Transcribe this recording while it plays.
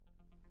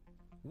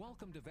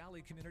Welcome to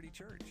Valley Community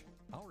Church.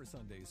 Our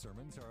Sunday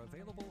sermons are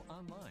available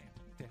online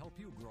to help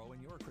you grow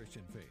in your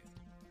Christian faith.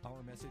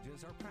 Our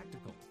messages are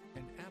practical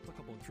and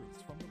applicable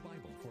truths from the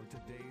Bible for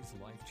today's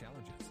life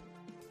challenges.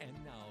 And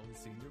now,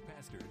 Senior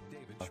Pastor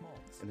David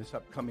Schmaltz. In this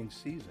upcoming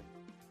season,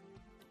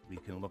 we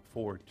can look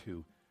forward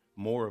to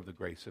more of the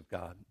grace of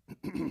God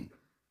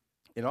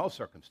in all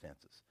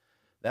circumstances.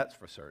 That's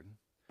for certain.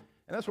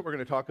 And that's what we're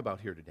going to talk about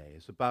here today,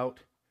 is about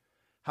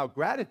how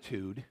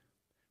gratitude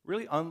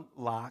really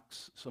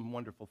unlocks some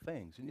wonderful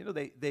things. And you know,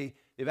 they've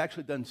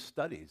actually done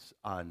studies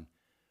on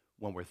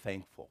when we're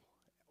thankful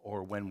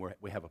or when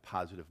we have a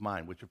positive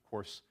mind, which of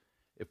course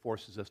it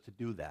forces us to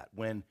do that.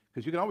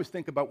 Because you can always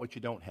think about what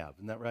you don't have,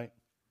 isn't that right?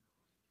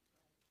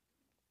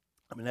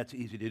 I mean, that's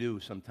easy to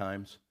do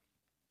sometimes,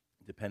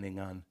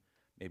 depending on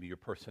maybe your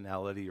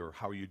personality or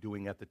how you're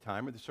doing at the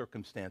time or the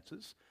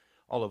circumstances.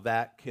 All of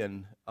that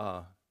can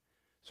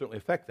certainly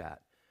affect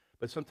that.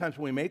 But sometimes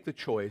when we make the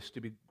choice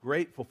to be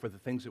grateful for the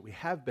things that we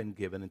have been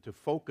given and to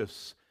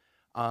focus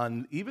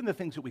on even the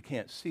things that we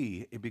can't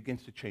see, it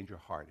begins to change your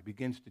heart. It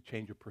begins to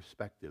change your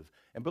perspective.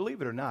 And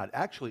believe it or not, it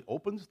actually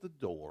opens the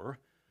door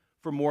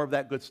for more of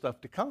that good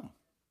stuff to come.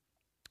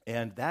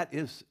 And that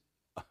is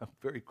a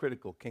very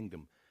critical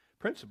kingdom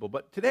principle.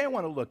 But today I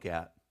want to look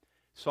at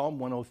Psalm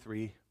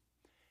 103. And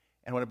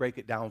I want to break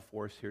it down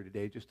for us here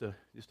today, just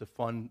a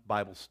fun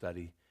Bible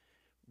study,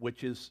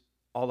 which is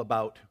all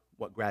about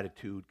what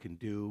gratitude can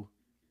do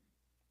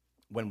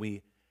when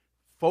we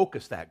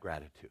focus that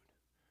gratitude.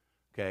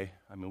 Okay?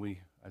 I mean,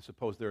 I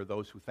suppose there are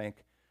those who thank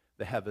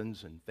the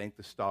heavens and thank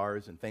the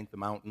stars and thank the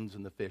mountains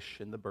and the fish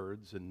and the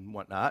birds and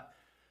whatnot.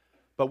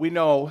 But we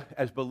know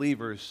as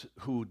believers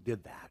who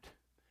did that.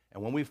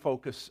 And when we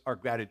focus our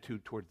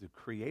gratitude toward the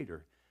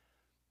Creator,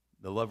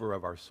 the lover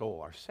of our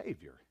soul, our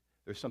Savior,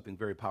 there's something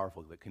very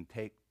powerful that can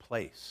take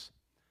place.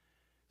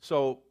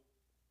 So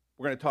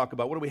we're going to talk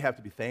about what do we have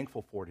to be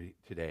thankful for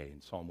today in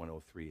Psalm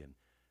 103 and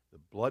the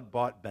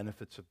blood-bought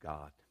benefits of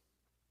God.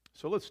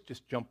 So let's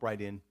just jump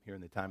right in here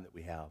in the time that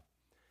we have.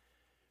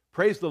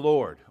 Praise the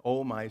Lord,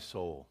 O my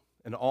soul,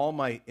 and all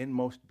my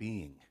inmost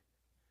being.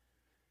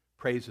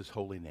 Praise His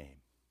holy name.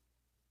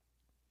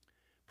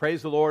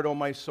 Praise the Lord, O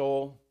my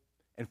soul,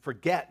 and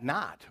forget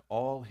not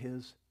all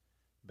His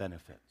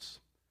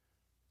benefits.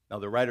 Now,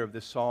 the writer of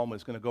this psalm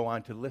is going to go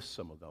on to list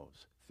some of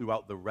those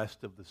throughout the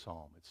rest of the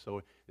psalm.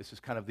 So this is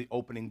kind of the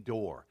opening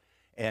door.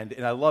 And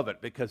I love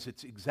it because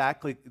it's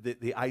exactly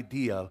the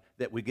idea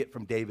that we get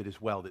from David as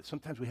well, that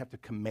sometimes we have to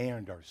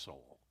command our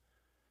soul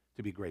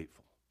to be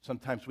grateful.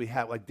 Sometimes we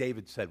have, like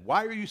David said,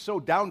 why are you so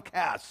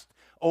downcast,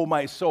 O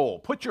my soul?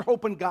 Put your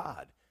hope in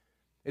God.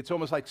 It's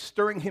almost like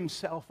stirring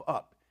himself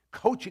up,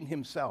 coaching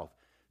himself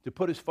to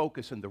put his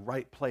focus in the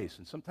right place.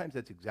 And sometimes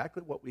that's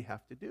exactly what we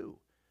have to do.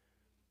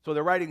 So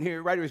the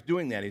writer is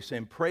doing that. He's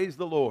saying, praise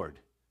the Lord,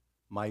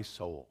 my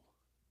soul,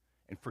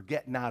 and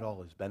forget not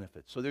all His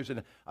benefits. So there's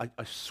a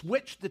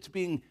switch that's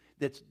being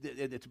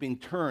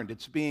turned.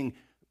 It's being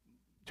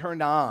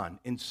turned on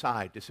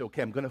inside to say,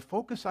 okay, I'm going to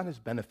focus on His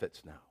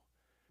benefits now,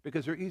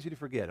 because they're easy to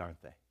forget,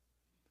 aren't they?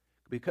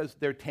 Because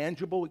they're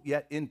tangible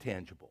yet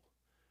intangible.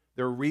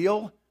 They're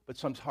real, but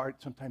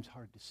sometimes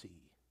hard to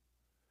see.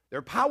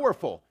 They're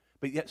powerful,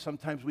 but yet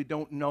sometimes we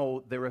don't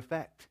know their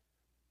effect.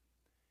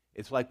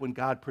 It's like when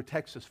God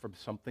protects us from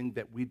something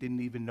that we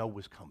didn't even know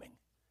was coming.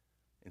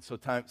 And so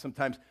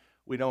sometimes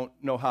we don't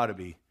know how to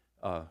be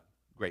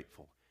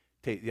grateful.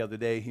 The other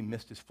day, he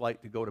missed his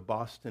flight to go to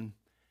Boston,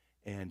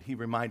 and he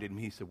reminded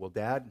me, he said, well,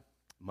 Dad,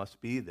 it must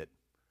be that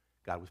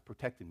God was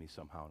protecting me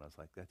somehow. And I was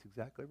like, that's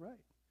exactly right.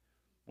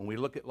 When we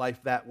look at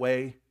life that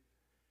way,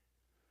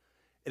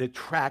 it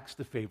attracts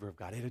the favor of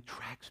God. It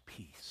attracts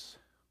peace.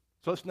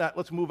 So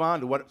let's move on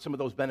to what some of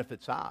those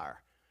benefits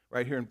are.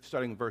 Right here,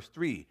 starting in verse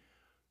 3.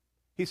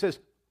 He says,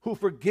 who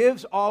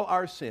forgives all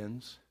our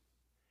sins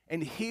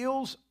and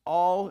heals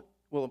all,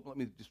 well, let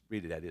me just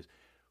read it, that is,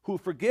 who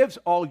forgives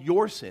all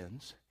your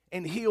sins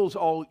and heals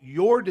all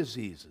your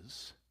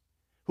diseases,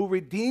 who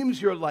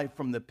redeems your life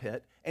from the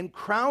pit and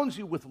crowns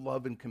you with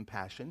love and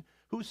compassion,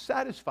 who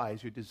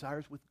satisfies your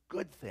desires with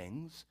good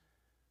things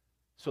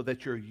so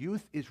that your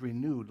youth is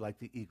renewed like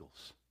the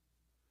eagles.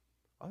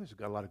 Oh, there's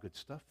got a lot of good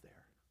stuff there.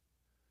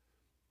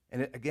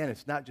 And again,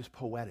 it's not just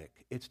poetic.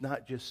 It's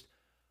not just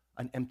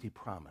an empty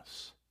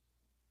promise.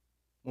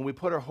 When we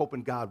put our hope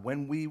in God,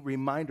 when we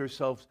remind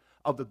ourselves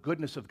of the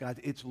goodness of God,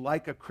 it's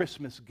like a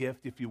Christmas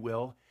gift, if you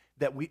will,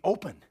 that we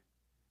open.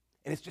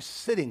 And it's just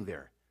sitting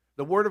there.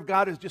 The Word of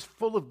God is just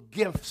full of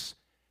gifts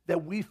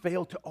that we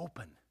fail to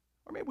open.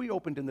 Or maybe we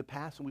opened in the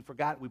past and we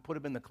forgot, we put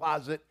them in the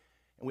closet,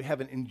 and we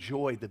haven't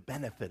enjoyed the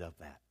benefit of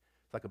that.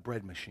 It's like a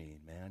bread machine,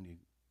 man.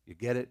 You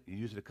get it, you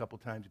use it a couple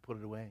times, you put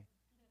it away.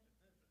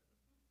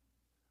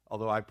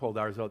 Although I pulled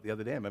ours out the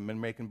other day, I've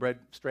been making bread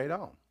straight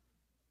on,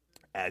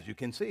 as you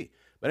can see.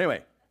 But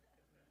anyway,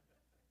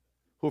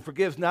 who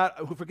forgives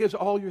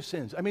all your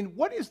sins. I mean,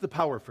 what is the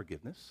power of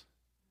forgiveness?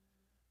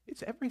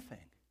 It's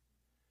everything.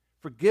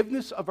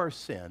 Forgiveness of our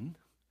sin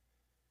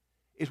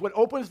is what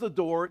opens the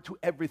door to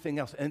everything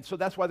else. And so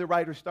that's why the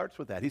writer starts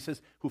with that. He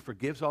says, who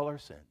forgives all our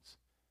sins.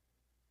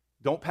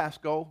 Don't pass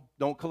go.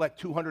 Don't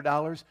collect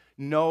 $200.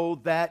 Know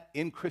that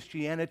in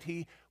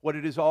Christianity, what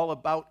it is all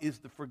about is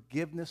the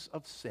forgiveness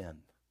of sin.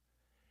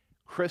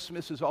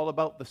 Christmas is all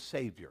about the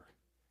Savior.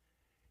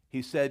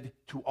 He said,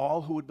 to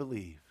all who would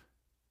believe,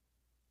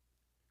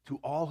 to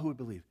all who would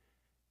believe.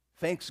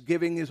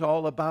 Thanksgiving is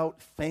all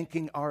about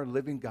thanking our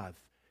living God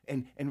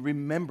and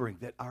remembering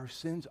that our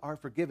sins are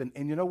forgiven.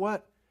 And you know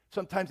what?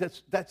 Sometimes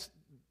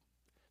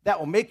that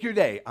will make your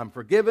day. I'm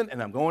forgiven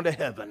and I'm going to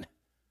heaven.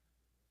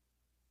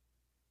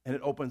 And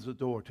it opens the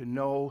door to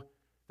know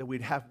that we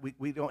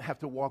don't have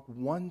to walk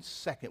 1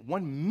 second,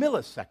 1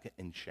 millisecond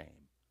in shame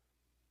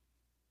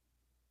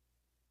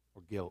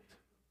or guilt.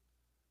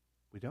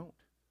 We don't.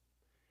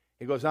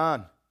 He goes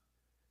on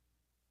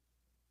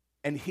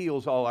and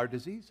heals all our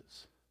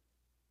diseases.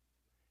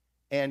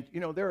 And,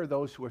 there are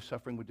those who are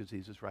suffering with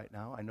diseases right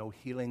now. I know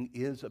healing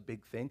is a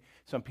big thing.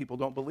 Some people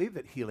don't believe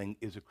that healing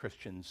is a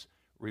Christian's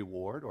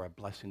reward or a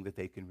blessing that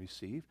they can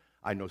receive.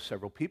 I know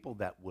several people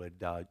that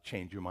would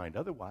change your mind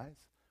otherwise.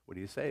 What do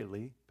you say,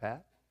 Lee,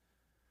 Pat?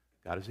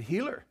 God is a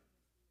healer.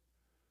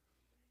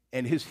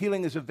 And his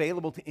healing is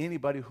available to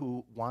anybody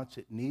who wants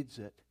it, needs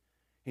it.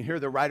 And here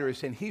the writer is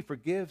saying, he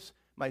forgives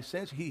my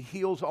sins. He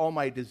heals all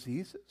my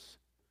diseases.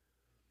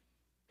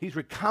 He's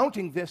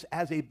recounting this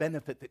as a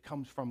benefit that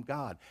comes from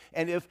God.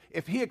 And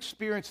if he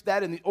experienced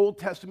that in the Old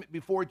Testament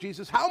before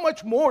Jesus, how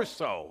much more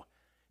so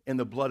in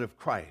the blood of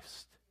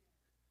Christ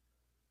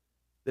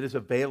that is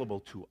available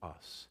to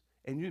us?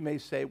 And you may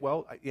say,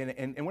 well,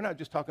 and we're not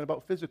just talking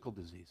about physical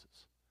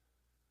diseases,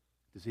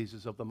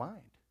 diseases of the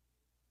mind,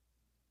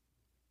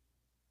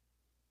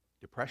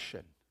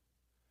 depression,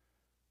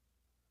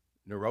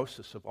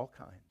 neurosis of all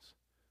kinds,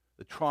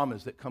 the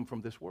traumas that come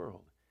from this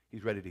world.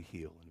 He's ready to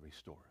heal and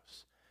restore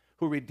us.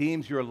 Who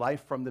redeems your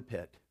life from the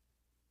pit.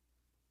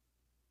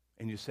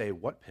 And you say,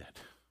 what pit?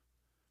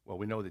 Well,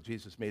 we know that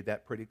Jesus made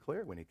that pretty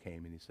clear when he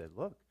came and he said,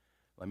 look,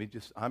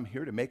 I'm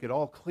here to make it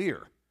all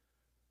clear.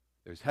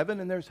 There's heaven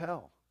and there's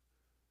hell.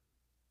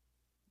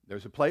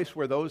 There's a place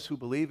where those who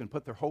believe and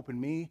put their hope in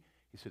me,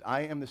 he said,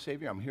 I am the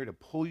Savior. I'm here to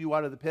pull you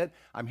out of the pit.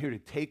 I'm here to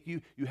take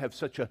you. You have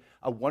such a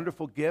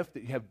wonderful gift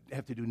that you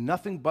have to do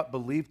nothing but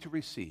believe to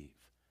receive.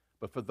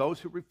 But for those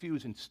who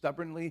refuse and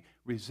stubbornly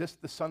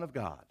resist the Son of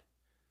God,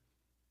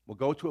 will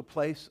go to a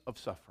place of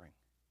suffering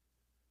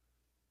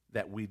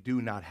that we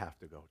do not have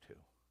to go to.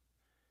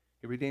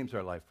 He redeems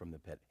our life from the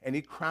pit. And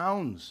he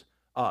crowns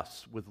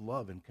us with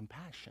love and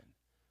compassion.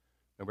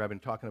 Remember I've been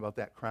talking about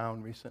that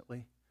crown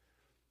recently?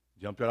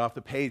 Jumped right off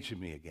the page to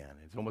me again.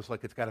 It's almost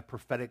like it's got a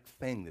prophetic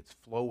thing that's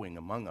flowing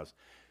among us.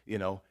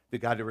 The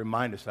God to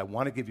remind us, I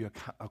want to give you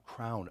a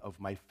crown of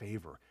my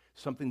favor.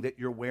 Something that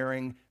you're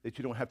wearing that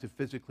you don't have to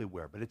physically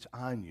wear, but it's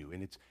on you,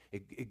 and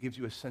it gives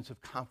you a sense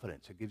of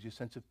confidence. It gives you a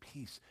sense of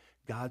peace.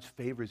 God's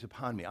favor is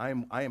upon me. I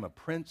am a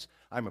prince.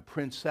 I'm a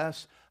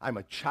princess. I'm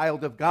a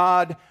child of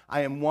God.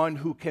 I am one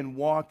who can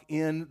walk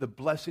in the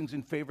blessings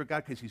and favor of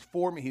God because he's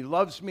for me. He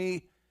loves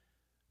me,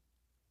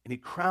 and he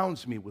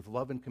crowns me with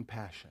love and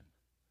compassion.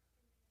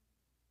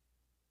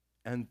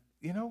 And,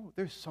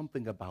 there's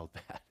something about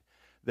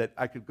that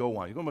I could go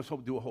on. You can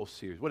almost do a whole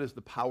series. What is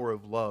the power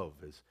of love,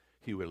 as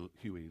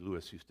Huey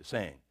Lewis used to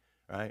sing,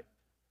 right?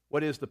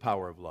 What is the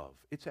power of love?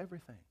 It's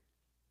everything.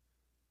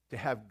 To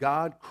have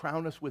God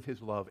crown us with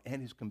his love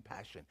and his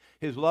compassion.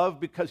 His love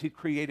because he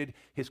created,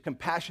 his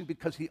compassion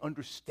because he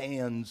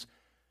understands,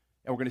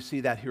 and we're going to see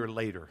that here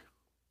later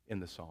in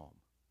the psalm.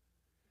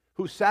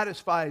 Who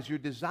satisfies your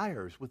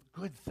desires with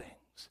good things.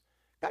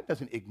 God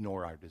doesn't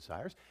ignore our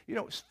desires.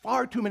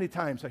 Far too many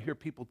times I hear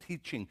people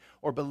teaching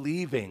or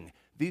believing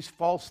these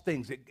false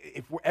things.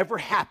 If we're ever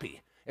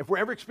happy, if we're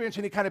ever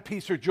experiencing any kind of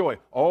peace or joy,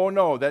 oh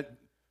no,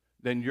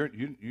 then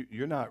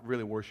you're not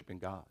really worshiping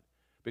God.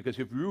 Because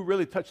if you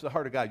really touch the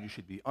heart of God, you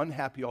should be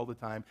unhappy all the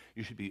time.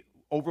 You should be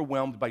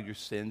overwhelmed by your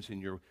sins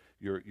and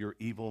your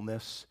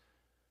evilness.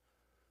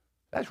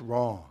 That's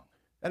wrong.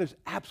 That is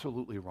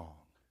absolutely wrong.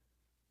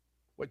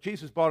 What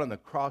Jesus brought on the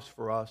cross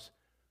for us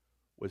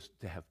was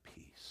to have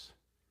peace,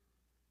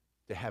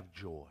 to have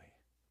joy,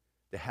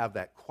 to have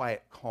that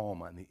quiet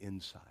calm on the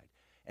inside,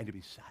 and to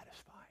be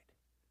satisfied.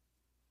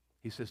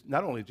 He says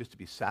not only just to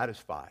be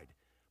satisfied,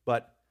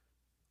 but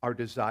our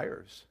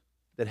desires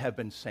that have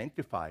been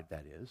sanctified,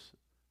 that is,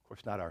 of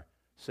course, not our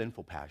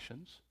sinful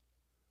passions,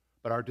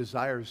 but our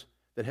desires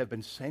that have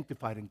been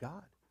sanctified in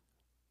God.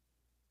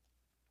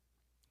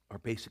 Our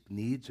basic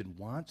needs and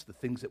wants, the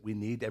things that we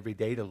need every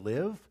day to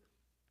live,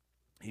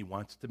 he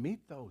wants to meet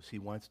those. He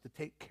wants to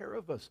take care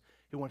of us.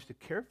 He wants to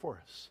care for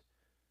us.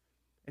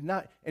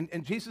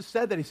 And Jesus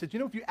said that. He said,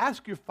 if you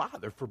ask your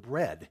Father for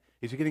bread,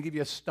 is he going to give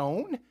you a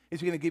stone?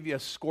 Is he going to give you a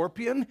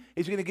scorpion?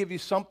 Is he going to give you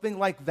something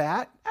like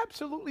that?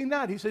 Absolutely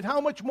not. He said,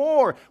 how much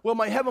more will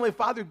my Heavenly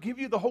Father give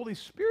you the Holy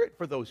Spirit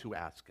for those who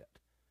ask it?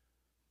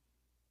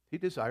 He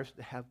desires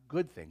to have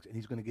good things, and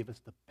he's going to give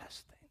us the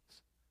best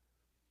things.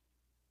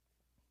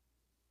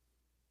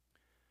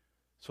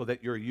 So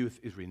that your youth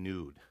is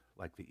renewed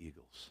like the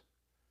eagles.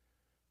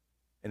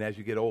 And as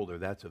you get older,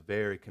 that's a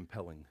very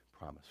compelling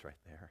promise right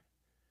there.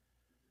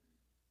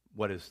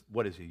 what is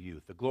a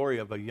youth? The glory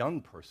of a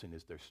young person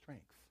is their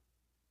strength.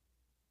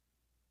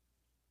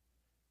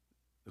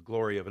 The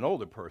glory of an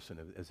older person,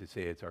 as they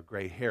say, it's our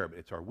gray hair, but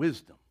it's our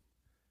wisdom.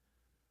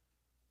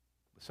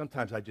 But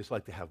sometimes I just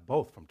like to have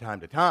both from time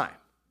to time.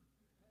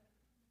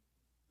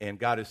 And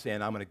God is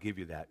saying, I'm going to give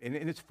you that. And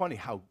it's funny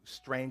how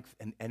strength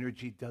and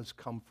energy does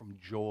come from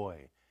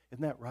joy.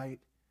 Isn't that right?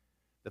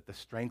 That the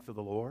strength of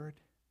the Lord,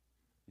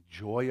 the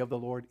joy of the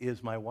Lord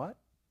is my what?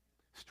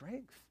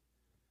 Strength.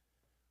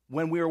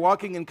 When we are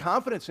walking in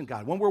confidence in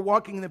God, when we're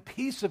walking in the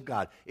peace of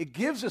God, it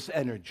gives us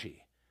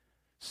energy.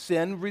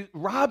 Sin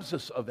robs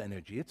us of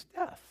energy. It's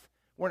death.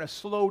 We're in a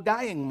slow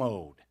dying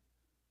mode.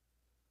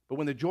 But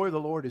when the joy of the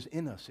Lord is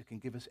in us, it can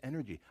give us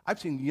energy.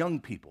 I've seen young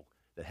people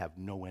that have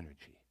no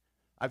energy.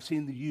 I've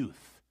seen the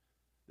youth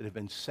that have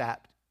been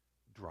sapped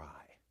dry.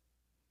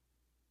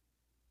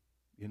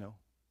 You know,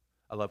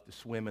 I love to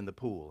swim in the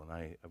pool,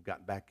 and I've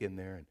gotten back in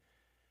there,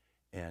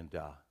 and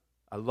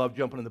I love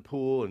jumping in the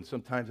pool, and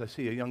sometimes I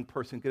see a young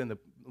person get in the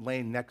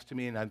lane next to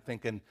me, and I'm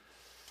thinking,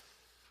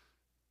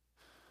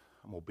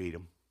 I'm going to beat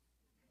him.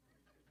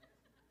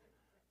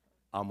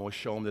 I'm going to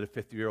show him that a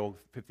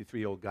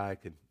 53-year-old guy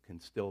can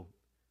still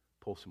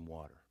pull some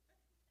water.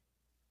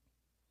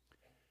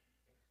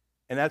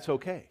 And that's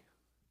okay.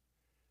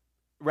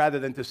 Rather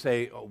than to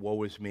say, oh,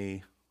 woe is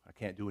me, I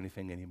can't do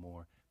anything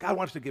anymore. God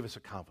wants to give us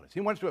a confidence. He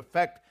wants to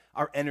affect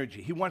our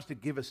energy. He wants to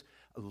give us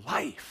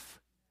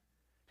life.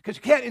 Because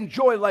you can't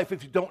enjoy life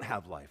if you don't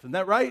have life. Isn't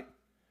that right?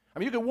 I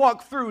mean, you can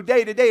walk through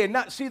day to day and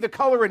not see the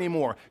color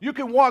anymore. You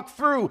can walk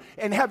through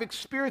and have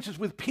experiences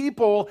with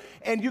people,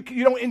 and you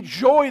don't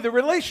enjoy the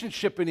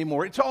relationship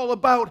anymore. It's all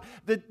about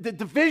the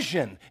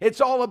division.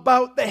 It's all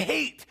about the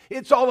hate.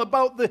 It's all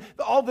about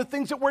all the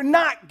things that we're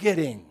not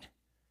getting.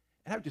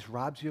 And that just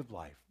robs you of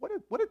life.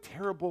 What a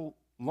terrible,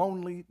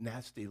 lonely,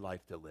 nasty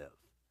life to live.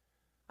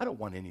 I don't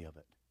want any of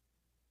it.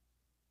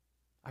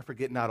 I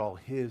forget not all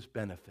his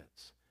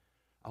benefits.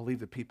 I'll leave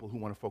the people who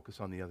want to focus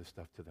on the other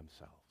stuff to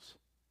themselves.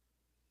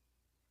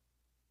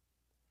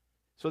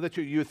 So that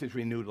your youth is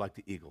renewed like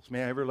the eagles.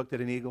 Man, ever looked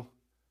at an eagle?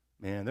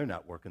 Man, they're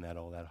not working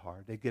all that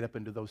hard. They get up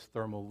into those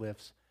thermal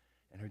lifts,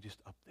 and they're just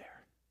up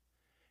there.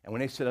 And when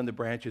they sit on the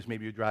branches,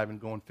 maybe you're driving,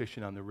 going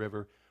fishing on the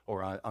river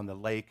or on the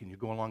lake, and you're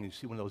going along and you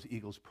see one of those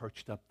eagles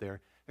perched up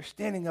there. They're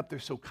standing up there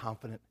so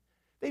confident.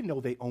 They know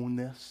they own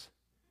this.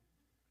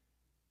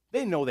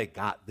 They know they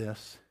got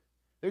this.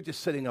 They're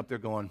just sitting up there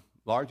going,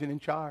 large and in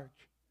charge.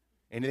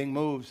 Anything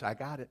moves, I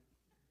got it.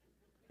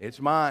 It's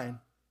mine.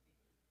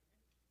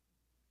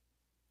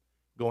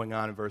 Going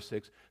on in verse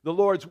 6. The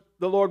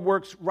Lord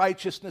works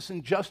righteousness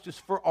and justice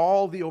for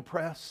all the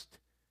oppressed.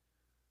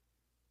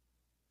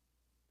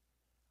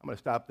 I'm going to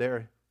stop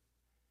there.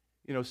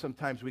 You know,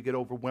 sometimes we get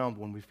overwhelmed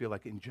when we feel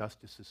like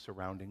injustice is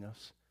surrounding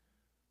us.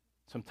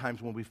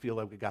 Sometimes when we feel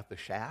like we got the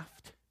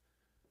shaft,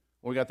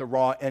 or we got the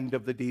raw end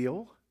of the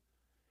deal.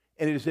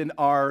 And it is in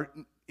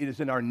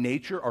our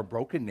nature, our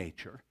broken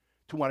nature,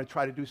 to want to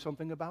try to do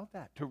something about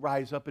that, to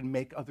rise up and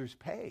make others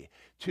pay,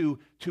 to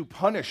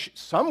punish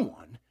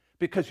someone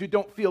because you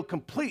don't feel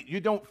complete,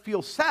 you don't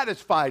feel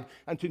satisfied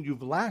until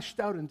you've lashed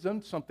out and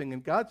done something.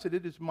 And God said,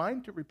 it is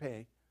mine to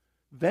repay.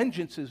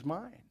 Vengeance is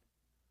mine.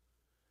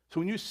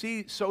 So when you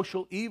see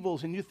social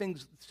evils and you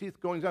see it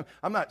going on,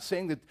 I'm not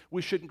saying that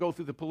we shouldn't go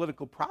through the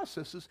political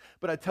processes,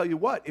 but I tell you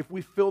what, if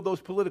we fill those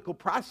political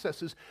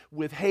processes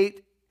with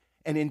hate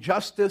and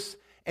injustice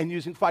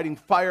and fighting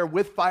fire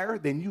with fire,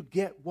 then you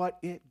get what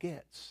it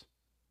gets.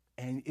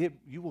 And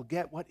you will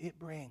get what it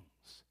brings.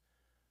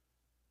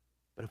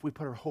 But if we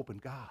put our hope in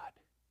God,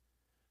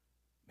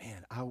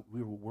 man,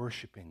 we were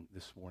worshiping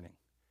this morning.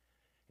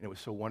 And it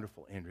was so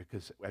wonderful, Andrew,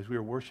 because as we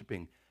were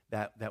worshiping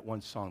that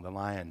one song, The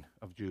Lion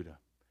of Judah,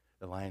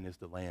 the lion is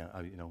the lamb,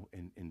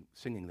 in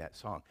singing that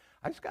song,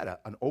 I just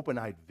got an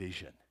open-eyed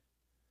vision.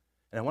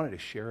 And I wanted to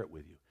share it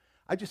with you.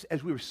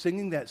 As we were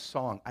singing that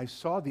song, I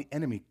saw the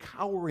enemy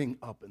cowering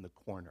up in the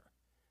corner.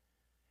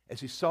 As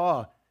he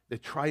saw the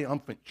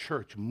triumphant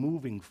church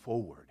moving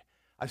forward,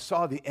 I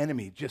saw the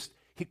enemy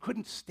he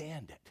couldn't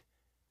stand it.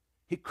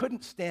 He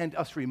couldn't stand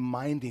us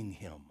reminding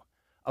him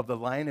of the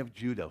Lion of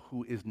Judah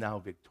who is now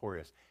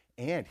victorious,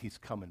 and he's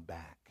coming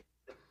back.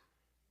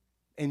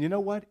 And you know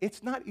what?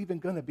 It's not even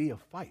going to be a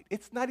fight.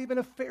 It's not even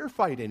a fair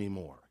fight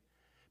anymore.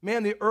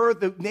 Man,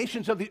 the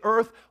nations of the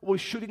earth was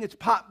shooting its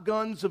pop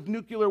guns of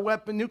nuclear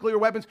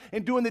weapons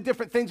and doing the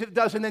different things that it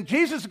does, and then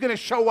Jesus is going to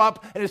show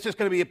up, and it's just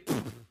going to be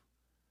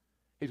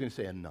he's going to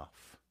say,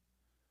 enough.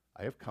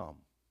 I have come,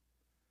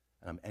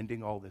 and I'm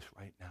ending all this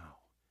right now.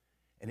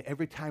 And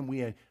every time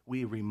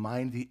we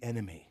remind the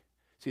enemy,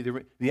 see,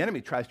 the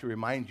enemy tries to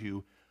remind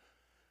you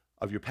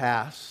of your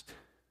past.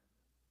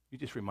 You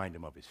just remind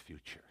him of his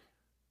future.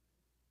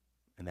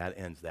 And that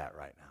ends that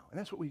right now. And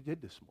that's what we did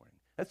this morning.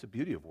 That's the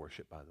beauty of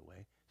worship, by the way.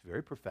 It's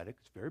very prophetic.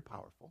 It's very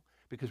powerful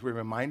because we're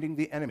reminding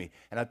the enemy.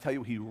 And I'll tell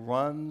you, he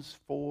runs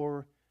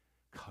for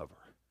cover.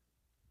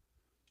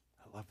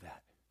 I love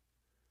that.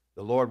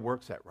 The Lord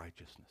works at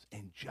righteousness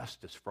and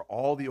justice for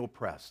all the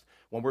oppressed.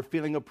 When we're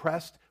feeling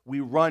oppressed,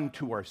 we run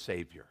to our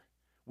Savior.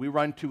 We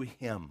run to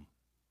him.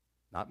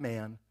 Not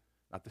man,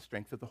 not the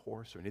strength of the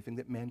horse or anything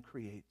that man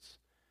creates,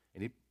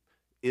 any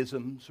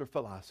isms or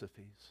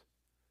philosophies.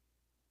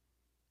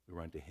 We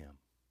run to him.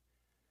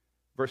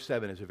 Verse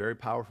 7 is a very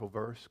powerful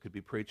verse, could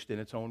be preached in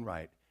its own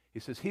right. He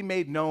says, he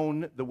made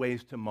known the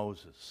ways to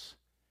Moses,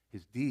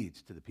 his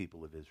deeds to the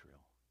people of Israel.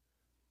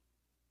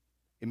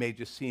 It may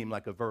just seem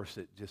like a verse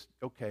that just,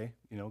 okay,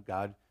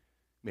 God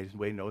made his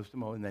way known to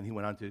Moses, and then he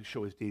went on to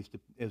show his deeds to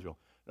Israel.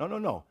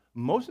 No.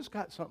 Moses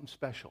got something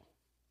special.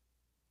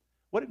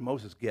 What did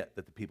Moses get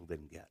that the people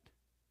didn't get?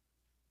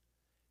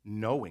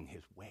 Knowing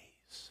his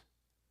ways.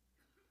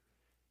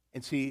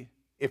 And see,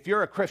 if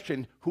you're a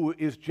Christian who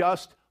is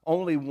just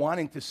only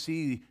wanting to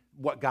see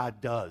what God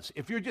does,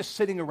 if you're just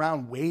sitting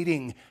around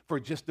waiting for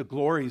just the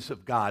glories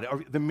of God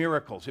or the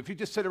miracles, if you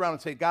just sit around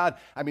and say, God,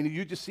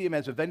 you just see him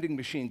as a vending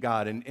machine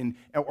God,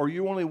 or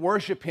you only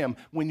worship him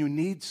when you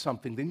need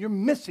something, then you're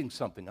missing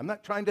something. I'm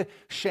not trying to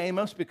shame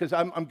us because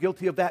I'm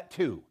guilty of that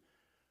too.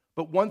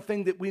 But one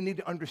thing that we need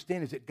to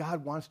understand is that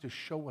God wants to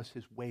show us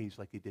his ways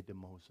like he did to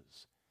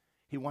Moses.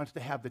 He wants to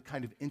have the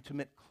kind of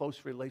intimate,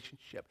 close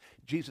relationship.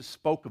 Jesus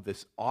spoke of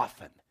this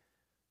often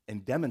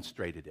and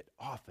demonstrated it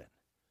often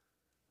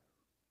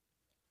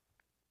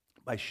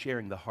by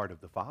sharing the heart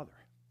of the Father.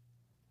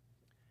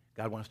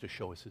 God wants to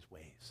show us his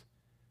ways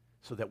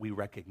so that we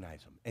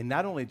recognize him. And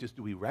not only just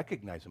do we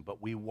recognize him, but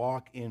we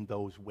walk in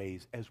those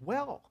ways as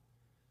well.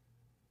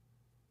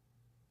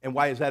 And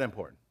why is that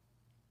important?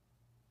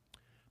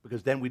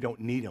 Because then we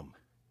don't need him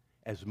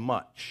as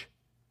much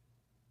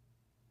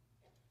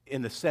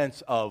in the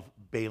sense of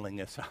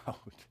bailing us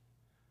out.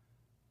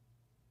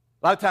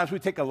 A lot of times we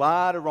take a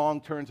lot of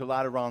wrong turns, a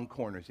lot of wrong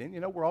corners.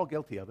 And, we're all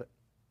guilty of it.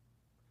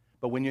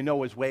 But when you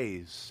know his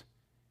ways,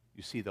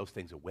 you see those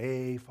things are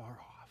way far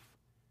off.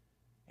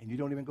 And you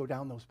don't even go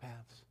down those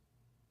paths.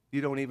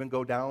 You don't even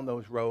go down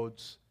those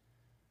roads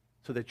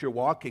so that you're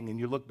walking and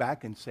you look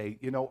back and say,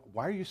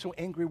 why are you so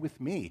angry with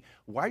me?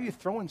 Why are you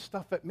throwing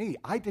stuff at me?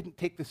 I didn't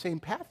take the same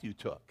path you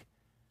took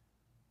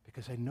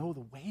because I know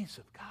the ways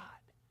of God.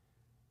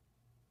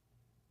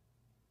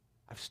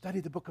 I've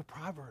studied the book of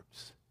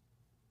Proverbs.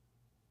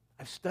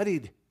 I've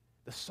studied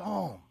the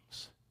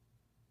Psalms.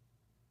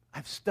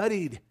 I've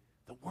studied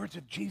the words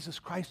of Jesus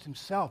Christ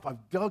himself.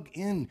 I've dug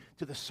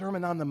into the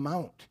Sermon on the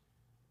Mount.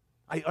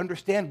 I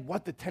understand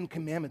what the Ten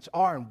Commandments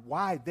are and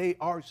why they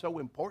are so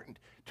important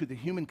to the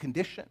human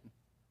condition.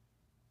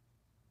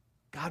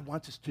 God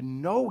wants us to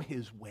know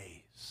his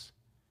ways.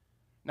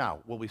 Now,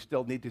 will we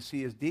still need to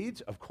see his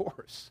deeds? Of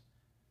course,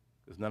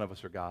 because none of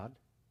us are God.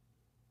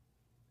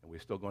 And we're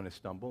still going to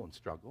stumble and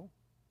struggle.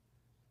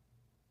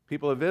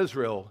 People of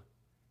Israel,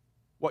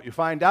 what you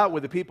find out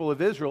with the people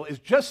of Israel is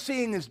just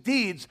seeing his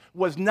deeds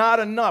was not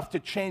enough to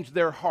change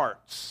their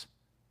hearts.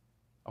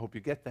 I hope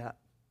you get that.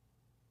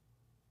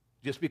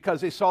 Just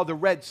because they saw the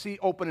Red Sea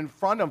open in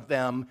front of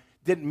them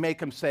didn't make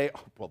them say, oh,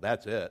 well,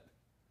 that's it.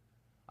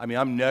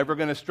 I'm never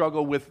going to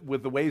struggle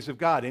with the ways of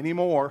God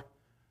anymore.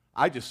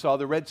 I just saw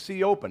the Red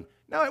Sea open.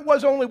 Now, it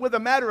was only with a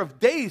matter of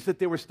days that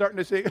they were starting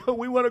to say, oh,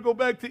 we want to go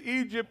back to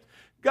Egypt.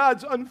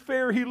 God's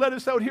unfair. He let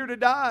us out here to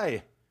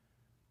die.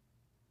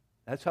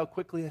 That's how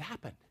quickly it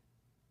happened.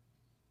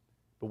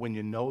 But when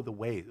you know the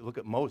way, look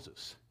at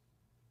Moses.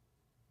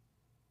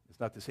 It's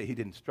not to say he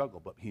didn't struggle,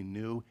 but he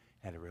knew,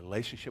 had a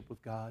relationship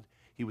with God.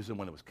 He was the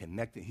one that was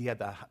connected. He had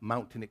the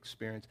mountain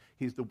experience.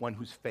 He's the one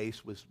whose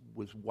face was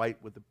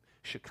white with the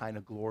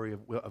Shekinah glory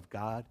of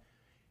God.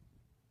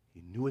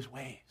 He knew his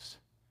ways.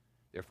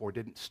 Therefore,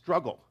 didn't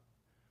struggle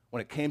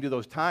when it came to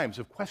those times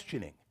of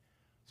questioning.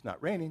 It's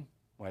not raining.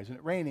 Why isn't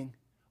it raining?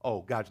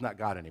 Oh, God's not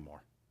God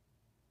anymore.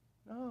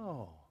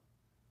 No.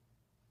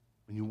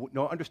 When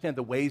you understand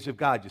the ways of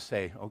God, you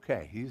say,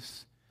 okay,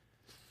 he's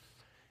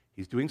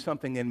doing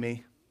something in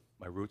me.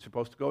 My roots are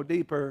supposed to go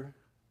deeper.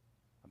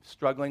 I'm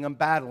struggling, I'm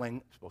battling.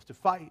 I'm supposed to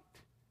fight.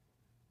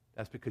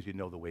 That's because you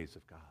know the ways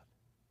of God.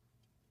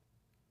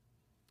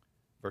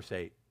 Verse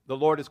 8, the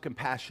Lord is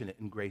compassionate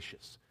and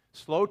gracious,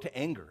 slow to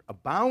anger,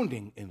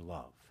 abounding in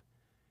love.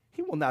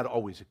 He will not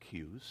always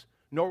accuse,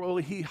 nor will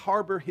he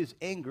harbor his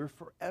anger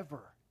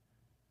forever.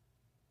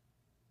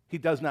 He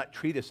does not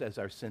treat us as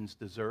our sins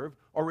deserve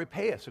or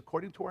repay us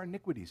according to our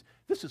iniquities.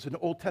 This is an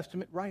Old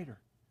Testament writer.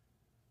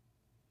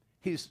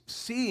 He's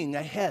seeing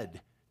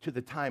ahead to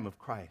the time of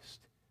Christ.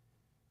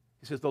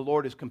 He says, the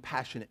Lord is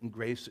compassionate and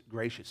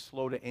gracious,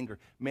 slow to anger.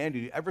 Man, do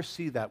you ever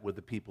see that with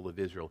the people of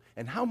Israel?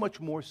 And how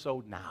much more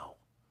so now?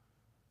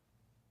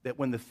 That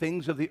when the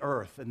things of the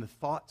earth and the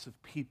thoughts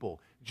of people,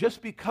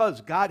 just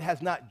because God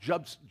has not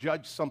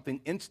judged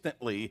something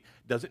instantly,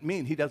 doesn't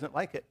mean he doesn't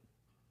like it.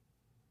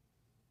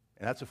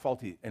 And that's a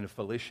faulty and a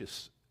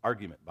fallacious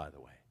argument, by the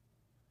way.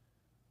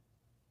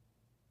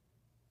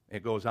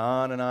 It goes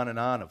on and on and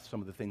on of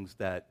some of the things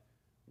that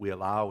we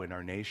allow in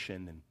our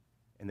nation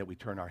and that we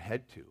turn our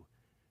head to.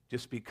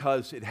 Just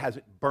because it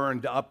hasn't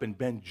burned up and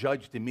been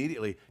judged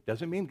immediately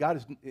doesn't mean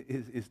God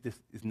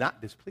is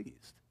not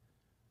displeased.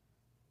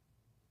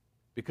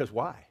 Because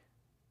why?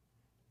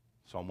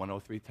 Psalm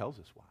 103 tells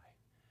us why.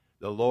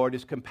 The Lord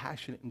is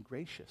compassionate and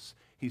gracious.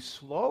 He's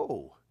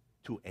slow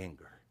to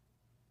anger.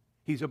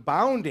 He's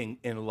abounding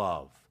in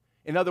love.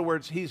 In other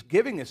words, he's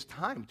giving us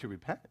time to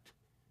repent.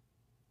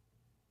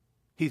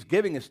 He's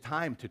giving us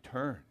time to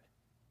turn.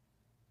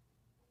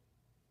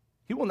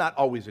 He will not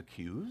always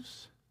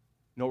accuse,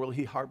 nor will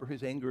he harbor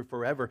his anger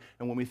forever.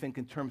 And when we think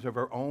in terms of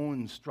our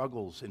own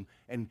struggles,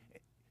 and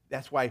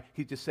that's why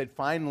he just said,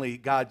 finally,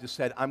 God just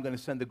said, I'm going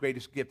to send the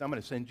greatest gift. I'm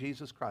going to send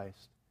Jesus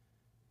Christ.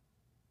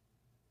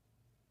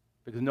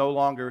 Because no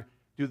longer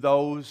do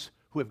those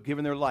who have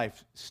given their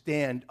life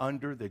stand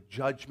under the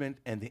judgment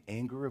and the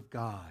anger of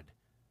God.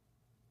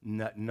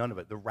 None of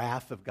it. The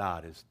wrath of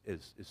God,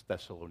 as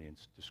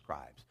Thessalonians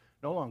describes.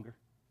 No longer.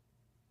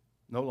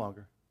 No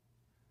longer.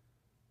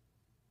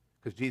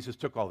 Because Jesus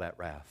took all that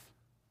wrath.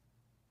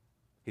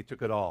 He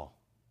took it all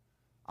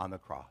on the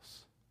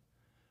cross.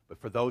 But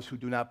for those who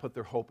do not put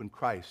their hope in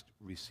Christ,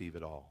 receive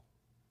it all.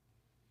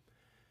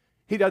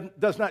 He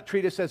does not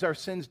treat us as our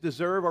sins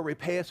deserve or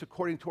repay us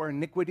according to our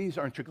iniquities.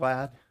 Aren't you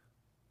glad?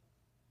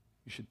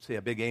 You should say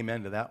a big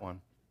amen to that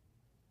one.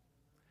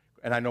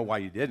 And I know why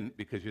you didn't,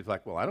 because you're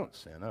like, well, I don't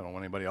sin. I don't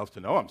want anybody else to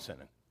know I'm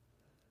sinning.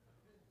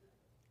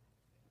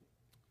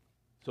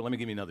 So let me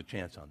give you another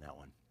chance on that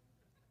one.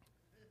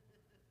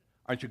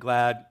 Aren't you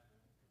glad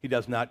he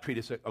does not treat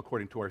us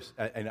according to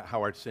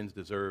how our sins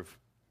deserve?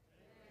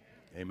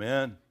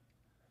 Amen.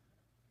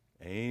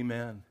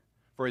 Amen.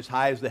 For as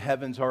high as the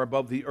heavens are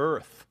above the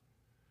earth,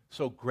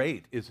 so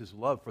great is his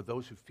love for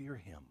those who fear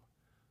him.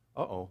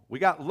 We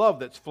got love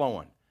that's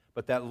flowing.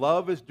 But that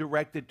love is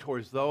directed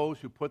towards those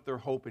who put their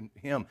hope in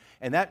him.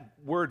 And that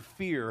word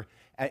fear,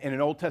 in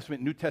an Old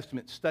Testament, New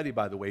Testament study,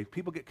 by the way,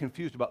 people get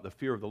confused about the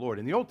fear of the Lord.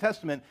 In the Old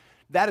Testament,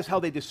 that is how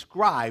they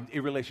described a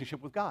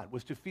relationship with God,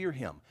 was to fear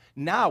him.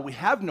 Now we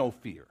have no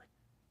fear.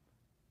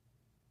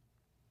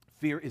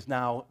 Fear is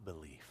now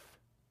belief.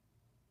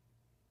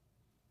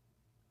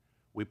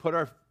 We put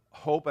our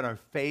hope and our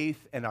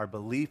faith and our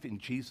belief in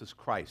Jesus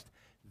Christ.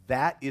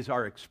 That is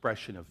our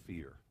expression of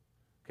fear.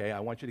 Okay,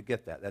 I want you to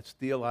get that. That's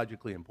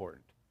theologically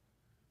important.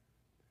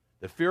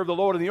 The fear of the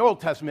Lord in the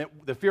Old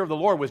Testament, the fear of the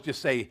Lord was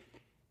just say,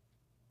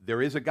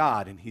 there is a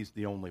God and he's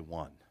the only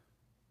one.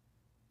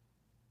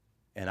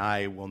 And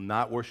I will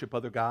not worship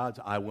other gods.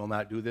 I will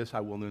not do this.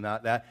 I will do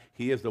not that.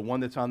 He is the one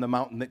that's on the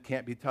mountain that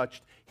can't be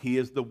touched. He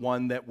is the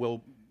one that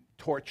will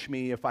torch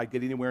me if I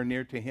get anywhere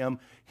near to him.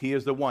 He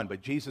is the one.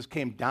 But Jesus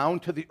came down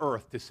to the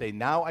earth to say,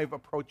 now I've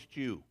approached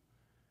you.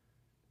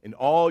 And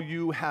all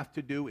you have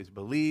to do is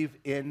believe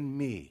in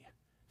me.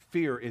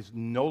 Fear is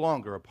no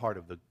longer a part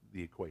of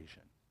the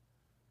equation.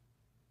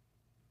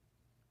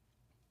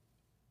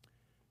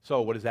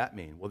 So what does that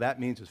mean? Well, that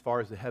means as far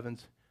as the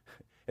heavens,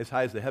 as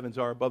high as the heavens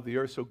are above the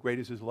earth, so great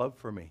is his love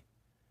for me.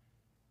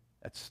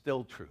 That's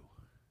still true.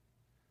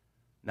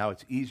 Now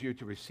it's easier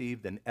to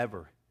receive than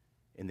ever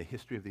in the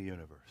history of the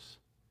universe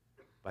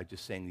by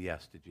just saying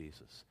yes to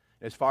Jesus.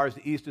 As far as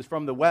the east is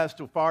from the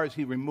west, as far as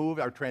he removed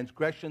our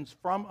transgressions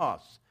from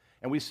us.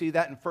 And we see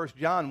that in 1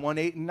 John 1,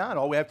 8, and 9.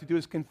 All we have to do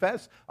is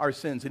confess our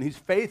sins, and he's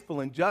faithful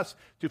and just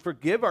to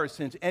forgive our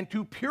sins and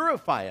to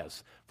purify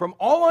us from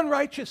all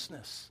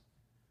unrighteousness.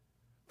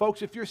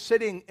 Folks, if you're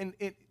sitting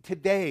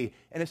today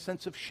in a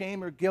sense of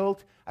shame or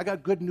guilt, I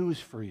got good news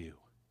for you.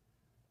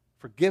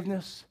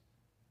 Forgiveness,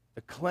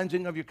 the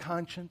cleansing of your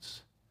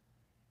conscience,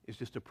 is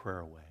just a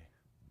prayer away,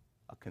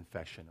 a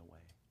confession away.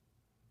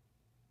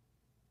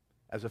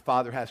 As a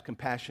father has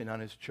compassion on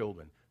his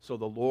children, so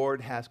the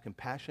Lord has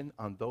compassion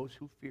on those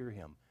who fear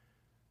him.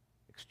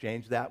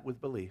 Exchange that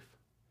with belief.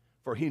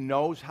 For he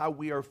knows how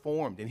we are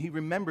formed, and he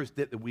remembers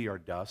that we are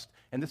dust.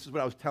 And this is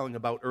what I was telling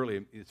about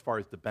earlier as far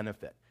as the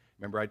benefit.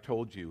 Remember I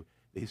told you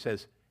that he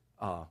says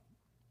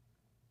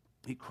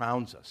he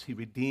crowns us. He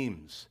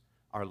redeems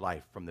our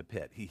life from the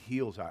pit. He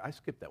heals I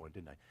skipped that one,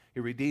 didn't I?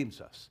 He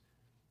redeems us,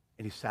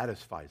 and he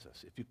satisfies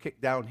us. If you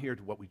kick down here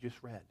to what we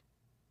just read,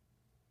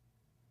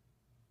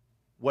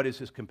 what is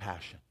his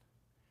compassion?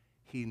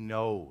 He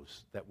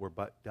knows that we're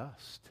but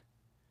dust.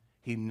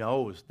 He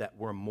knows that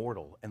we're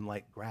mortal and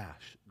like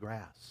grass,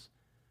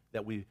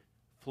 that we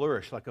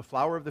flourish like a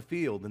flower of the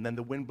field, and then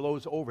the wind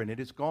blows over and it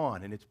is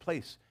gone, and its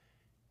place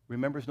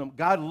remembers no.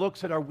 God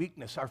looks at our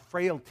weakness, our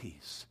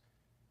frailties.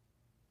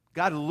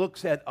 God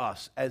looks at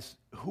us as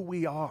who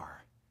we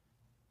are,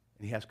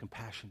 and he has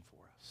compassion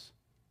for us.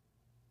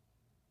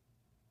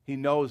 He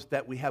knows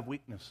that we have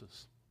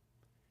weaknesses.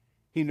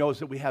 He knows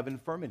that we have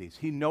infirmities.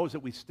 He knows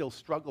that we still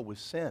struggle with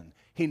sin.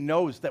 He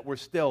knows that we're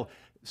still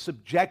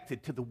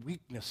subjected to the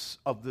weakness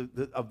of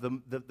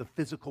the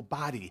physical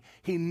body.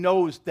 He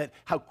knows that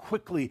how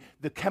quickly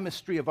the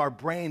chemistry of our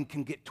brain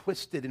can get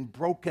twisted and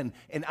broken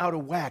and out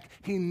of whack.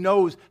 He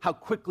knows how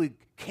quickly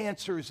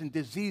cancers and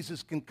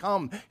diseases can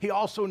come. He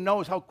also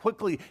knows how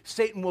quickly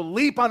Satan will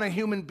leap on a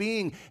human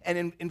being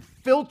and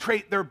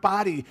infiltrate their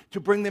body to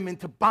bring them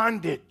into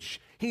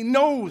bondage. He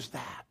knows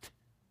that.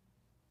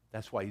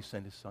 That's why he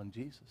sent his son,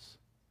 Jesus.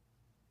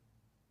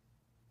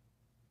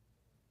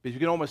 Because you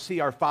can almost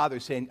see our Father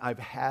saying, I've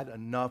had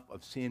enough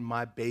of seeing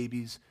my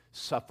babies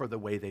suffer the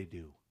way they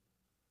do.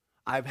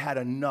 I've had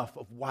enough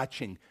of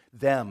watching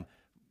them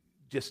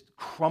just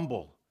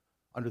crumble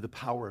under the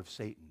power of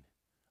Satan.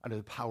 under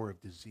the power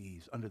of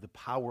disease, under the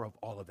power of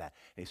all of that.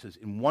 And he says,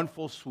 in one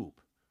full swoop,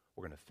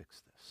 we're going to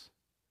fix this.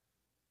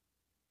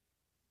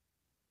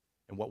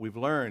 And what we've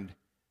learned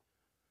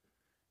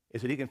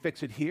is that he can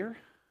fix it here,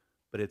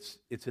 but it's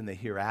in the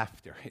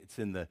hereafter. It's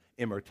in the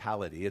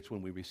immortality. It's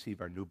when we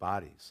receive our new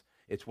bodies.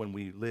 It's when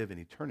we live in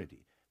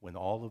eternity, when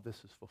all of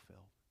this is fulfilled.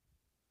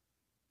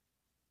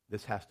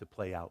 This has to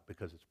play out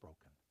because it's broken.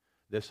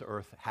 This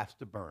earth has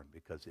to burn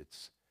because it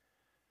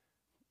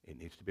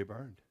needs to be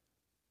burned.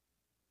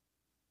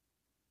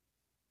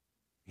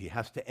 He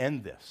has to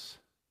end this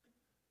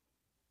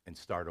and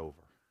start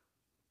over.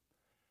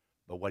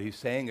 But what he's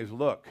saying is,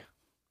 look,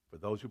 for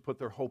those who put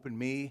their hope in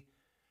me,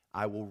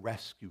 I will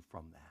rescue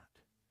from that.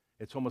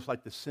 It's almost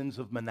like the sins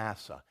of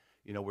Manasseh.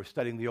 You know, we're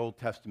studying the Old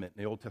Testament,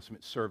 in the Old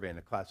Testament survey in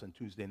a class on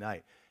Tuesday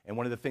night. And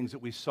one of the things that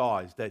we saw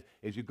is that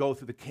as you go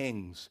through the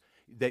kings,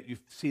 that you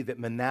see that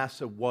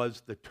Manasseh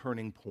was the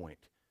turning point.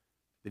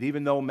 That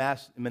even though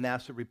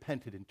Manasseh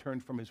repented and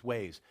turned from his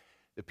ways,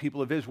 the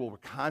people of Israel were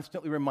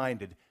constantly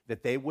reminded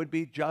that they would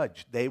be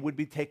judged. They would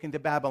be taken to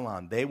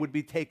Babylon. They would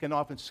be taken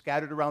off and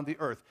scattered around the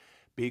earth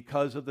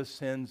because of the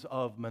sins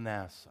of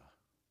Manasseh.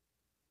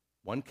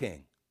 One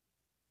king,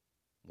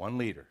 one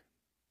leader,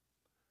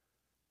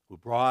 who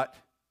brought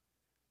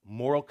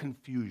moral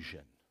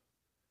confusion,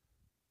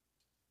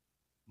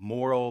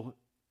 moral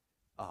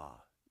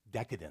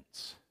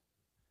decadence.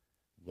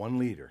 One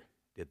leader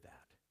did that.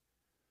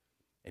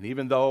 And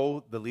even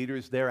though the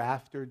leaders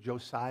thereafter,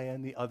 Josiah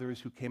and the others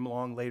who came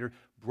along later,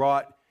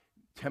 brought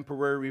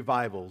temporary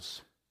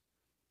revivals,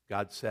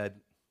 God said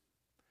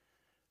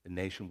the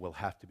nation will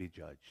have to be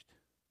judged.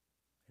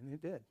 And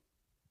it did.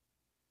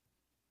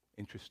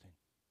 Interesting.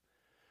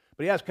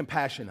 But he has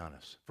compassion on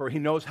us, for he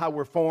knows how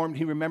we're formed.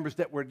 He remembers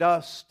that we're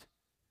dust.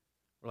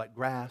 We're like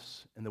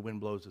grass, and the wind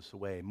blows us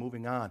away.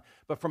 Moving on.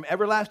 But from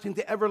everlasting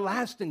to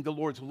everlasting, the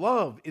Lord's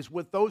love is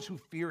with those who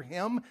fear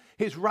him,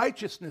 his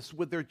righteousness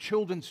with their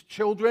children's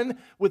children,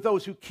 with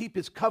those who keep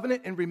his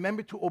covenant and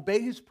remember to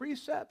obey his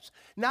precepts.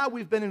 Now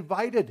we've been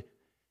invited.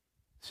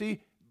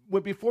 See,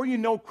 before you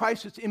know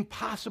Christ, it's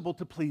impossible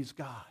to please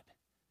God.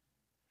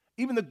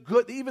 Even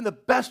the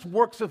best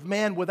works of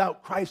man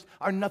without Christ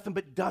are nothing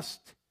but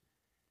dust.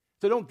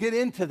 So don't get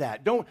into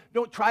that. Don't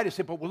try to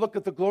say, but we'll look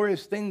at the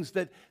glorious things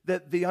that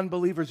the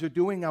unbelievers are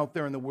doing out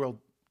there in the world.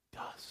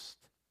 Dust.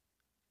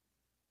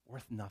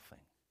 Worth nothing.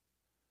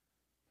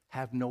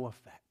 Have no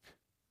effect.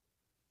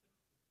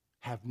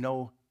 Have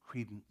no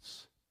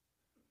credence.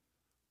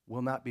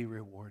 Will not be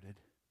rewarded.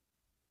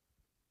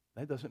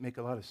 That doesn't make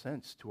a lot of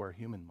sense to our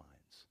human minds.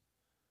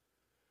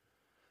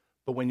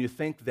 But when you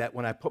think that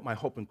when I put my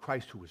hope in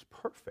Christ, who was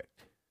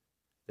perfect,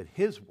 that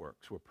his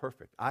works were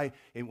perfect.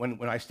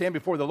 When I stand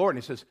before the Lord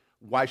and he says,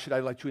 why should I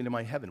let you into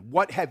my heaven?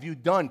 What have you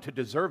done to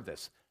deserve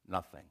this?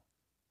 Nothing.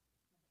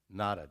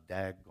 Not a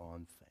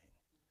daggone thing.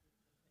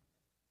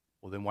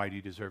 Well, then why do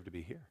you deserve to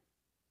be here?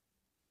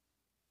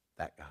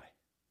 That guy.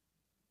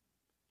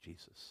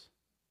 Jesus.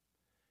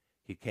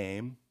 He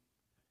came.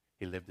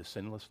 He lived a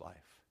sinless life.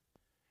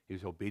 He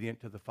was obedient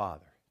to the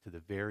Father to the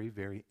very,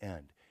 very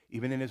end.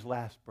 Even in his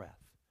last breath.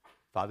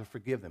 Father,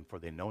 forgive them, for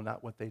they know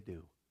not what they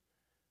do.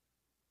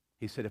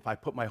 He said, if I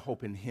put my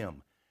hope in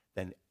him,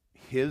 then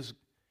his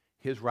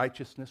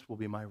righteousness will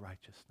be my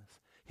righteousness.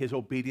 His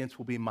obedience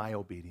will be my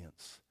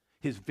obedience.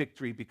 His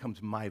victory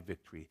becomes my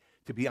victory.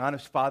 To be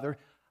honest, Father,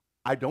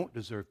 I don't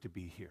deserve to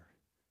be here.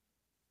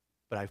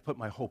 But I've put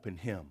my hope in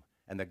him.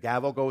 And the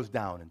gavel goes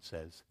down and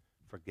says,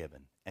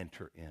 forgiven,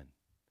 enter in.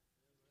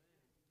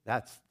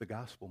 That's the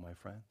gospel, my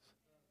friends.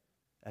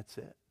 That's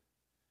it.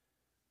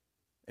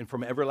 And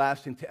from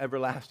everlasting to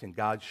everlasting,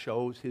 God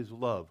shows his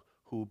love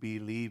who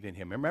believe in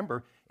him.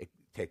 Remember,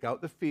 take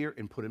out the fear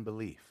and put in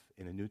belief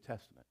in the New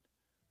Testament.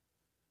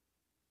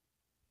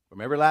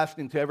 From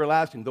everlasting to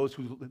everlasting,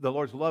 the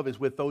Lord's love is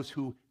with those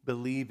who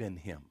believe in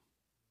him.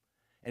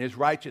 And his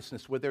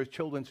righteousness with their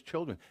children's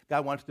children.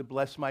 God wants to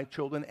bless my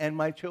children and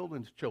my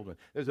children's children.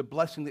 There's a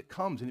blessing that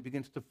comes and it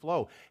begins to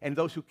flow. And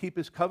those who keep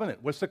his covenant.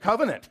 What's the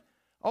covenant?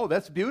 Oh,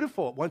 that's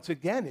beautiful. Once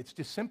again, it's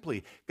just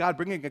simply God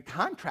bringing a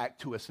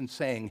contract to us and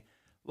saying,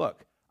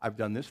 look, I've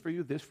done this for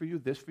you, this for you,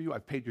 this for you.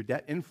 I've paid your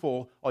debt in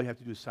full. All you have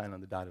to do is sign on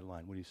the dotted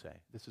line. What do you say?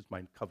 This is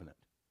my covenant.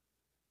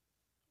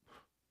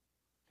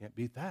 Can't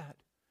beat that.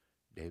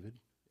 David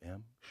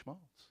M.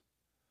 Schmaltz.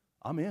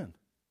 I'm in.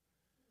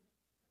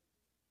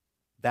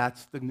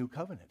 That's the new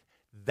covenant.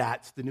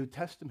 That's the New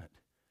Testament.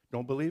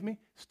 Don't believe me?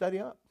 Study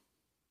up.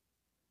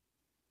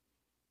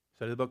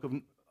 Study the book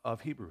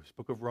of Hebrews,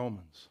 book of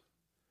Romans.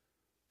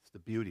 It's the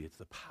beauty. It's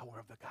the power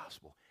of the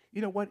gospel.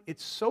 You know what?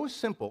 It's so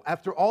simple.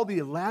 After all the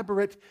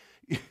elaborate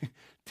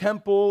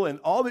temple and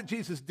all that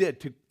Jesus did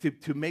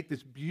to make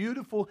this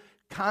beautiful,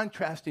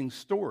 contrasting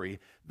story,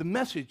 the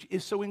message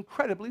is so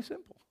incredibly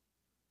simple.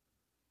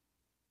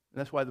 And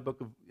that's why the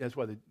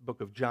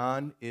book of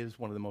John is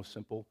one of the most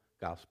simple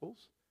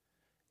gospels.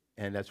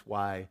 And that's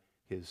why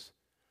his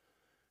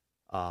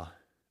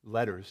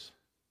letters,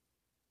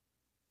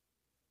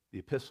 the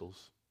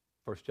epistles,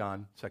 1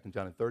 John, 2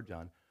 John, and 3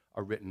 John,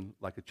 are written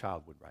like a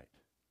child would write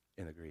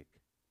in the Greek.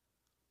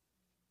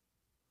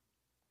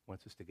 He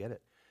wants us to get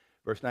it.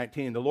 Verse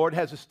 19, the Lord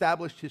has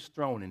established his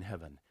throne in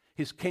heaven.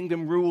 His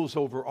kingdom rules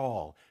over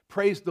all.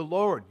 Praise the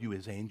Lord, you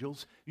his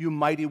angels, you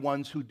mighty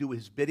ones who do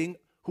his bidding,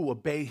 who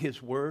obey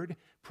his word.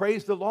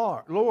 Praise the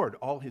Lord,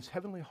 all his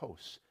heavenly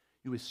hosts,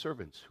 you his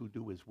servants who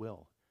do his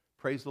will.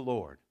 Praise the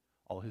Lord,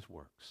 all his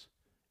works,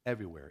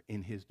 everywhere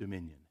in his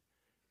dominion.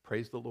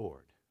 Praise the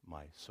Lord,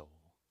 my soul.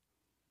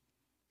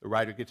 The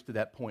writer gets to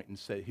that point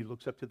and he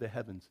looks up to the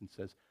heavens and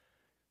says,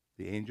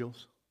 the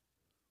angels,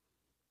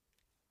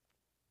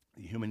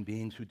 the human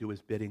beings who do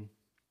his bidding,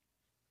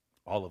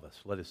 all of us,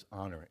 let us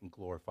honor and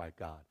glorify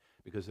God,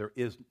 because there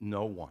is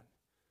no one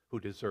who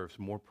deserves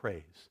more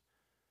praise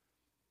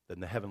than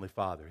the Heavenly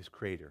Father, his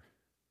Creator,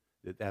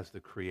 as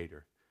the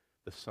Creator,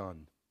 the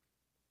Son,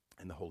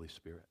 and the Holy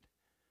Spirit.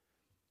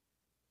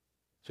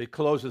 So he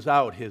closes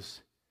out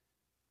his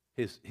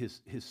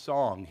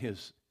song,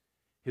 his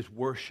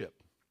worship.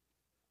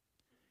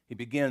 He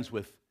begins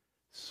with,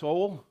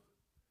 soul,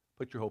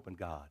 put your hope in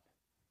God.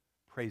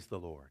 Praise the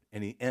Lord.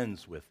 And he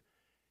ends with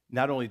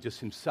not only just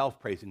himself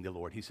praising the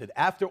Lord. He said,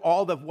 after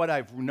all of what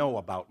I know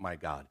about my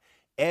God,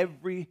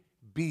 every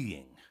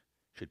being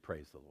should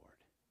praise the Lord.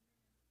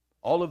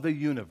 All of the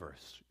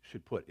universe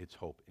should put its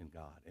hope in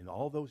God, and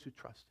all those who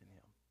trust in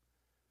him.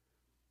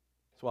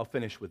 So I'll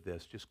finish with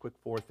this, just quick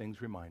 4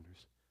 things,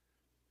 reminders.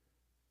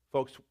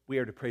 Folks, we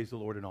are to praise the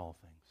Lord in all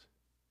things.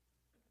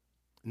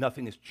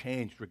 Nothing has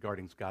changed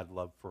regarding God's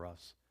love for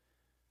us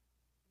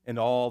and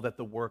all that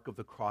the work of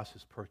the cross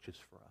has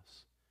purchased for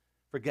us.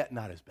 Forget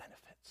not his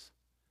benefits.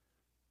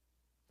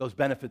 Those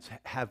benefits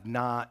have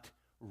not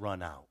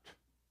run out.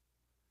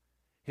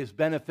 His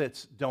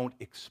benefits don't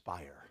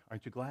expire.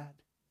 Aren't you glad?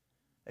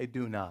 They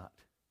do not.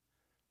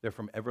 They're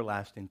from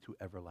everlasting to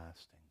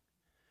everlasting.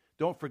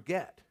 Don't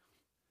forget.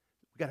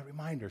 We've got to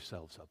remind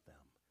ourselves of them.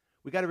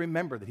 We've got to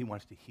remember that he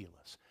wants to heal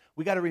us.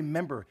 We've got to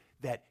remember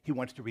that he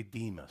wants to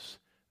redeem us.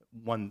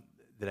 One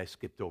that I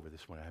skipped over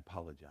this one, I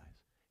apologize.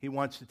 He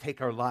wants to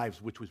take our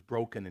lives, which was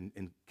broken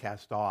and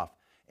cast off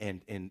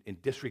and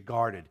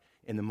disregarded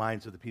in the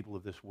minds of the people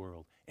of this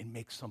world, and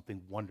make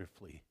something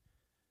wonderfully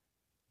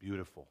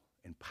beautiful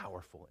and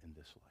powerful in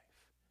this life.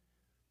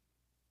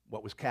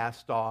 What was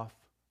cast off,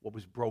 what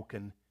was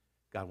broken,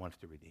 God wants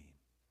to redeem.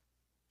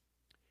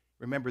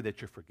 Remember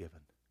that you're forgiven.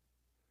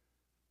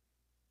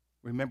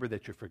 Remember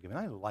that you're forgiven.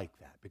 I like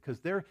that, because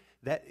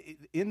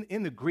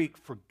in the Greek,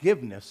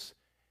 forgiveness,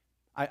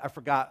 I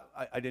forgot,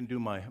 I didn't do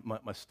my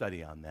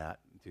study on that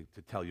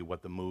to tell you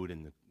what the mood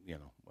and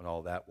what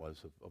all that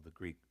was of the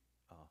Greek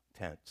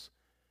tense.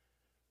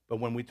 But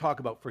when we talk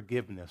about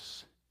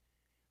forgiveness,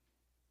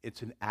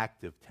 it's an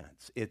active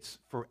tense. It's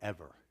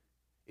forever.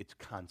 It's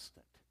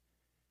constant.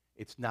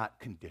 It's not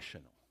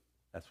conditional.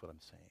 That's what I'm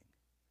saying.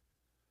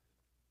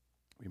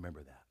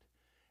 Remember that.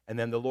 And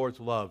then the Lord's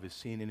love is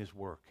seen in his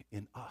work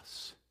in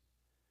us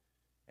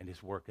and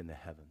his work in the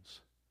heavens.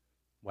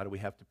 Why do we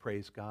have to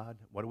praise God?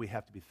 What do we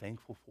have to be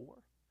thankful for?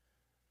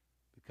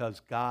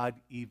 Because God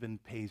even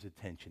pays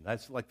attention.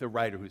 That's like the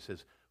writer who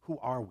says, who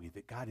are we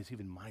that God is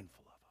even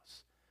mindful of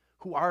us?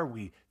 Who are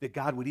we that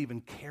God would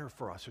even care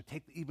for us or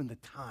take even the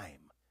time?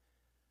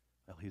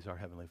 Well, he's our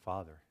Heavenly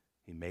Father.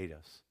 He made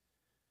us,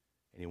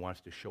 and he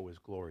wants to show his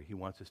glory. He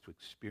wants us to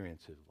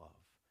experience his love.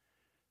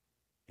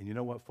 And you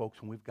know what,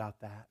 folks? When we've got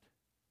that,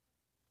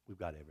 we've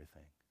got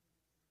everything.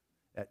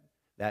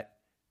 That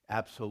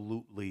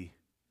absolutely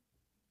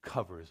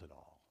covers it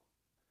all.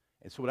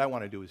 And so what I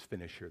want to do is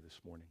finish here this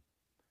morning,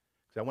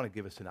 because I want to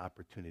give us an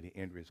opportunity.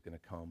 Andrea's going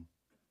to come.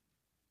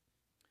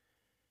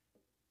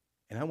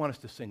 And I want us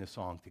to sing a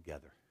song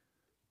together.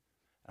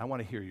 I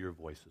want to hear your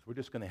voices. We're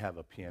just going to have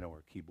a piano or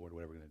a keyboard,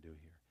 whatever we're going to do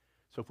here.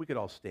 So if we could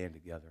all stand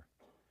together.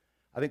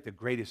 I think the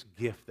greatest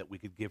gift that we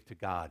could give to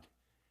God,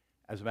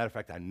 as a matter of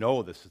fact, I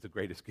know this is the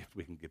greatest gift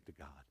we can give to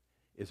God,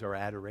 is our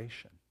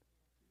adoration,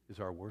 is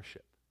our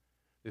worship.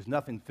 There's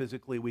nothing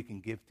physically we can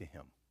give to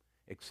him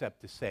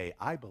except to say,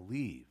 I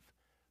believe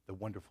the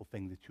wonderful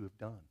thing that you have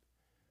done,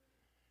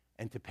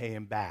 and to pay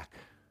him back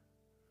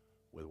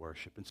with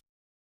worship. And so